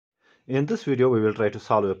In this video, we will try to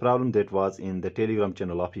solve a problem that was in the Telegram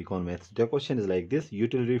channel of Econ Maths. The question is like this: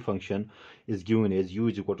 utility function is given as u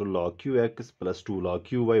is equal to log qx plus 2 log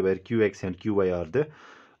qy, where qx and qy are the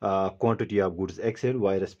quantity of goods x and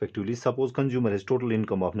y respectively. Suppose consumer has total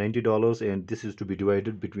income of $90 and this is to be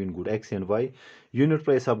divided between good x and y. Unit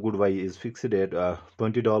price of good y is fixed at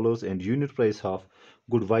 $20 and unit price of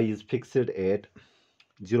good y is fixed at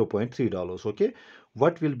 $0.3. Okay,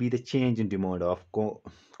 what will be the change in demand of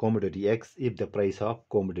commodity x if the price of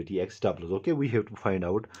commodity x doubles? Okay, we have to find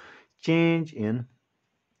out change in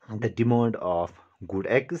the demand of good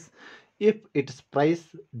x if its price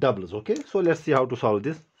doubles. Okay, so let's see how to solve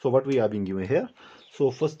this. So what we are being given here, so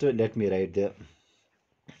first let me write the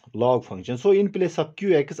log function. So in place of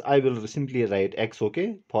qx I will simply write x.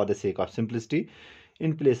 Okay, for the sake of simplicity,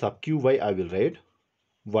 in place of qy I will write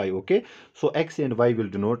y. Okay, so x and y will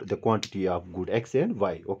denote the quantity of good x and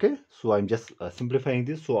y. Okay, so I'm just simplifying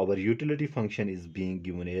this. So our utility function is being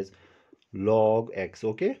given as log x.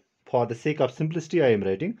 Okay, for the sake of simplicity I am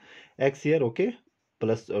writing x here. Okay,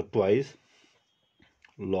 plus twice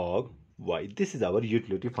log y. This is our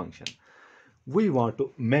utility function. We want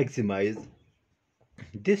to maximize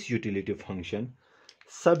this utility function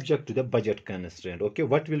subject to the budget constraint. Okay,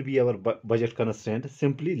 what will be our budget constraint?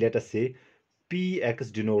 Simply let us say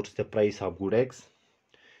px denotes the price of good x,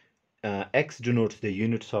 x denotes the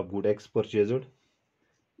units of good x purchased,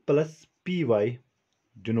 plus py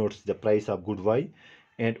denotes the price of good y,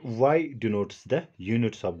 and y denotes the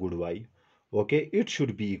units of good y. Okay, it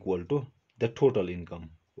should be equal to the total income.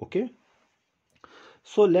 Okay,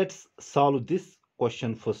 so let's solve this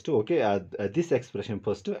question first. Okay, this expression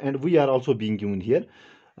first, and we are also being given here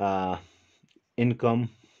income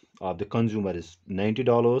of the consumer is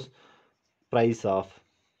 $90, price of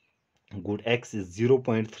good x is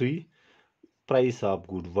 0.3, price of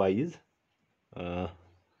good y is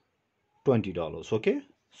 $20. Okay,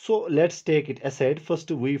 so let's take it aside.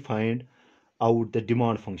 First we find out the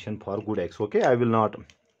demand function for good x. Okay, I will not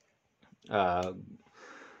uh,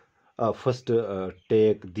 first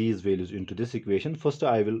take these values into this equation. First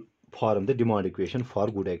I will form the demand equation for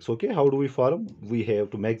good x. Okay, how do we form? We have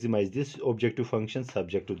to maximize this objective function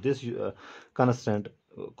subject to this constraint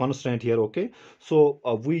here. Okay, so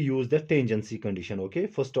we use the tangency condition. Okay,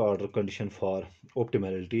 first order condition for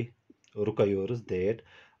optimality requires that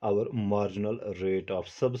our marginal rate of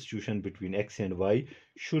substitution between x and y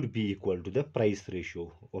should be equal to the price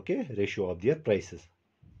ratio. Okay, ratio of their prices,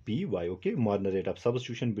 py. Okay, marginal rate of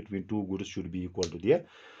substitution between two goods should be equal to their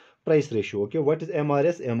price ratio. Okay, what is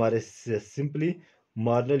mrs? Mrs is simply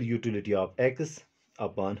marginal utility of x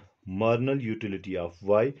upon marginal utility of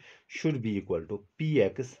y should be equal to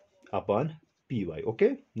px upon py.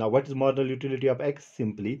 Okay, now what is marginal utility of x?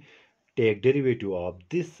 Simply take derivative of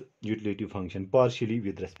this utility function partially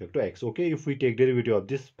with respect to x. Okay, if we take derivative of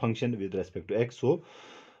this function with respect to x, so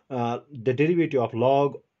the derivative of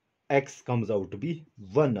log x comes out to be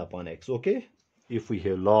 1 upon x. Okay, if we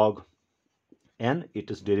have log n,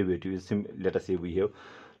 its derivative is let us say we have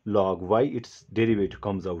log y, its derivative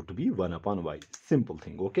comes out to be 1 upon y. Simple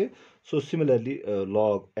thing. Okay, so similarly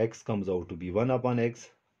log x comes out to be 1 upon x.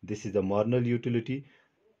 This is the marginal utility,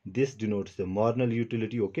 this denotes the marginal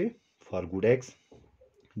utility. Okay, for good x,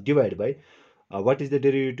 divided by what is the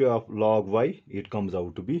derivative of log y? It comes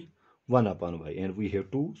out to be 1 upon y, and we have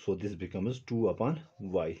 2, so this becomes 2 upon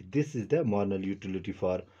y. This is the marginal utility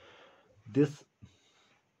for this,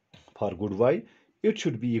 for good y. It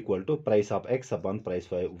should be equal to price of x upon price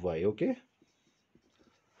of y. Okay,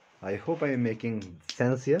 I hope I am making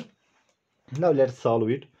sense here. Now let's solve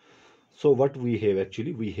it. So what we have,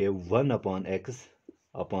 actually we have 1 upon x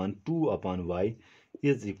upon 2 upon y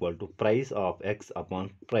is equal to price of x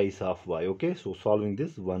upon price of y. Okay, so solving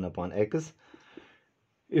this, 1 upon x,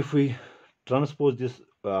 if we transpose this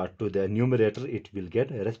to the numerator, it will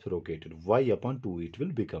get reciprocated. Y upon 2 it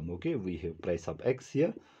will become. Okay, we have price of x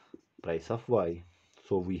here, price of y,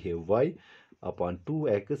 so we have y upon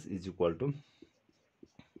 2x is equal to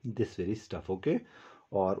this very stuff. Okay,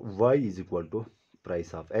 or y is equal to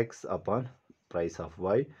price of x upon price of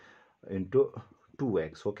y into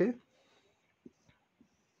 2x. Okay,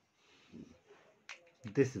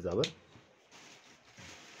 this is our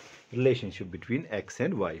relationship between x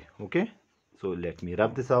and y. Okay, so let me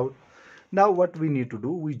rub this out. Now what we need to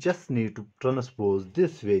do, we just need to transpose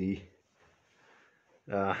this very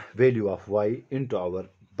value of y into our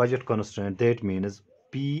budget constraint. That means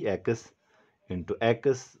px into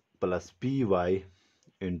x plus py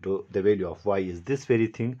into the value of y is this very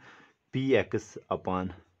thing, px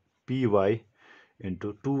upon py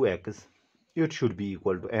into 2x. It should be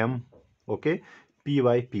equal to m. Okay,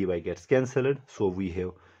 py gets cancelled, so we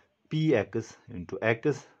have px into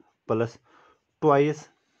x plus twice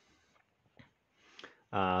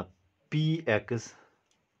px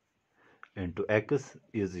into x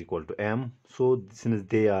is equal to m. So since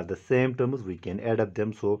they are the same terms, we can add up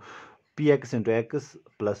them. So px into x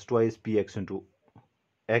plus twice px into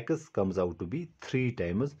x comes out to be 3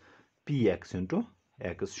 times px into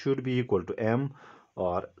x should be equal to m,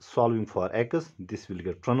 or solving for x, this will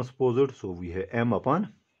get transposed. So we have m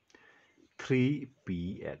upon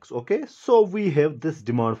 3px. Okay, so we have this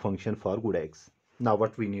demand function for good x. Now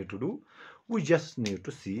what we need to do, we just need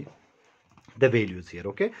to see the values here.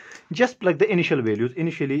 Okay, just plug the initial values.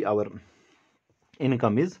 Initially our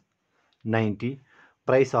income is 90,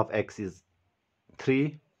 price of x is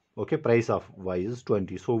 3, okay, price of y is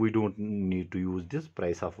 20, so we don't need to use this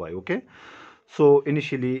price of y. Okay, so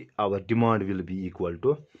initially our demand will be equal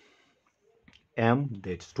to m,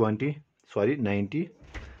 that's 90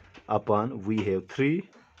 upon we have 3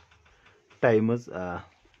 times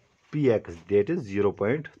px, that is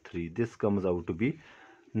 0.3. This comes out to be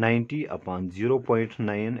 90 upon 0.9,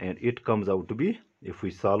 and it comes out to be, if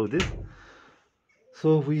we solve this,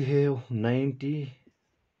 so we have 90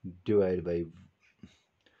 divided by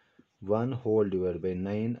 1 whole divided by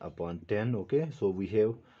 9 upon 10. Okay, so we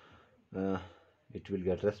have it will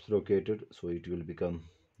get reciprocated, so it will become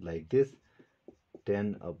like this,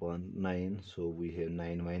 10 upon 9. So we have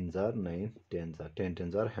 9 9s are 9, 10s are 10,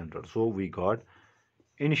 10s are 100. So we got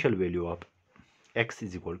initial value of x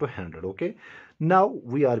is equal to 100. Okay, now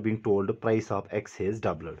we are being told the price of x has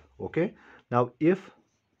doubled. Okay, now if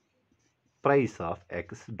price of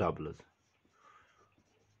x doubles,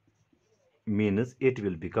 means it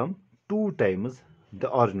will become 2 times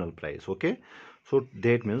the original price. Okay, so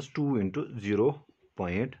that means 2 into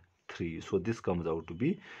 0.3, so this comes out to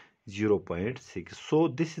be 0.6. so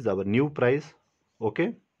this is our new price.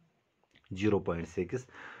 Okay, 0.6.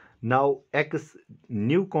 now x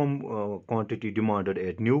new quantity demanded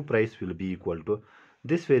at new price will be equal to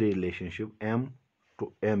this very relationship, m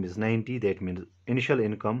to m is 90, that means initial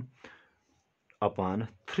income upon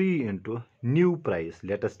 3 into new price.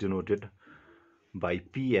 Let us denote it by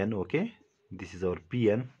pn. Okay, this is our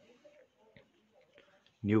pn,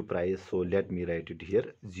 new price. So let me write it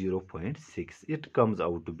here, 0.6. it comes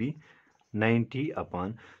out to be 90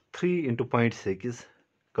 upon 3 into 0.6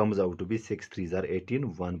 comes out to be 6 3s are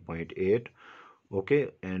 18, 1.8. okay,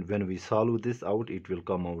 and when we solve this out, it will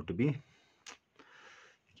come out to be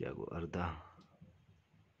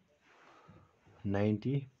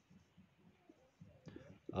 90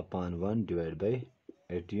 upon 1 divided by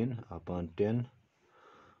 18 upon 10.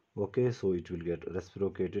 okay, so it will get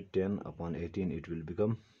reciprocated, 10 upon 18 it will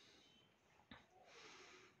become,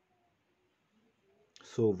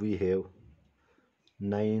 so we have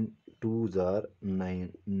 9 2s are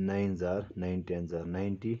 9, 9s are 9, 10s are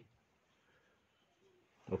 90.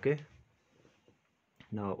 okay,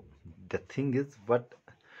 now the thing is, what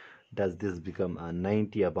does this become?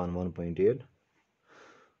 90 upon 1.8,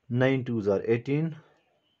 9 2s are 18.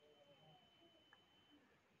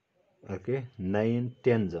 okay, 9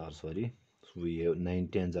 10s are, sorry, so we have 9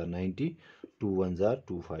 10s are 90, 2 1s are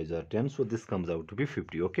 2 5s are 10, so this comes out to be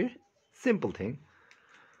 50. okay, simple thing.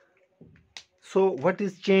 So what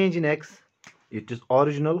is change in x? It is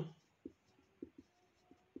original,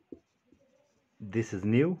 this is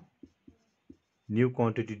new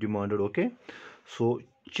quantity demanded. okay, so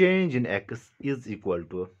change in x is equal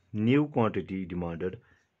to new quantity demanded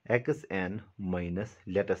xn minus,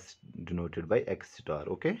 let us denote it by x star.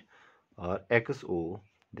 okay, or xo,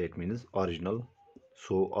 that means original.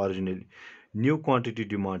 so originally new quantity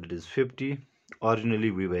demanded is 50,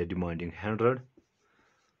 originally we were demanding 100,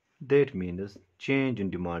 that means change in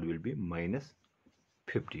demand will be minus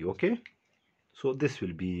 50. okay, so this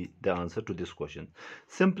will be the answer to this question.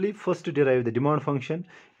 Simply first derive the demand function,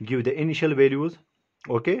 give the initial values.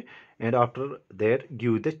 okay, and after that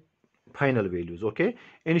give the final values. okay,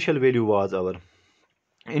 initial value was our,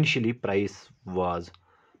 initially price was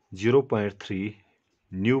 0.3,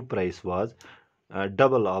 new price was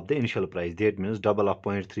double of the initial price, that means double of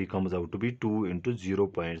 0.3 comes out to be 2 into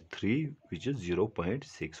 0.3, which is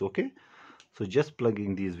 0.6. okay, so just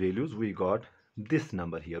plugging these values, we got this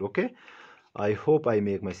number here. okay, I hope I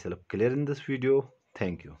make myself clear in this video.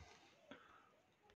 Thank you.